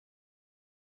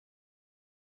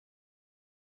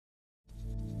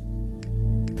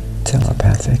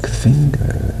Telepathic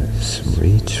fingers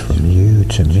reach from you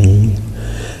to me,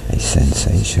 a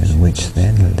sensation which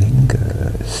then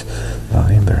lingers,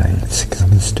 vibrates,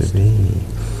 comes to be,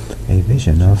 a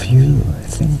vision of you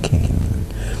thinking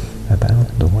about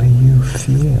the way you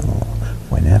feel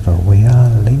whenever we are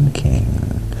linking,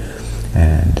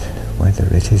 and whether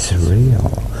it is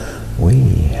real.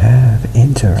 We have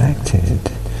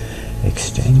interacted,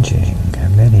 exchanging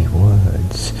many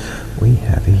words. We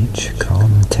have each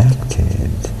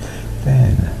contacted,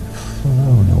 then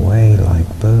flown away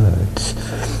like birds.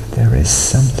 There is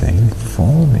something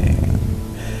forming,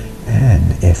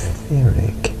 an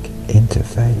etheric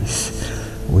interface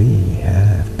we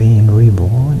have been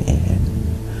reborn in.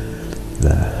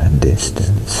 The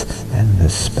distance and the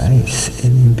space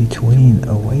in between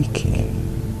awaking.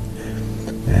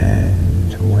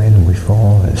 And when we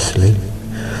fall asleep,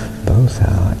 both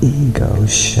our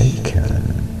egos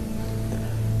shaken.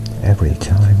 Every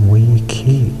time we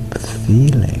keep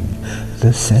feeling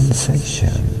the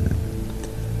sensation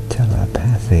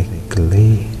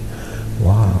telepathically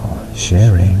while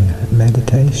sharing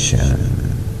meditation,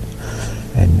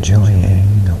 enjoying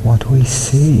what we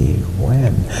see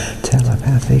when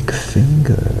telepathic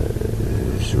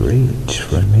fingers reach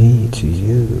from me to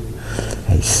you,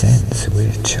 a sense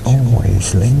which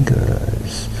always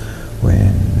lingers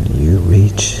when you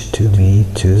reach to me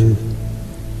too.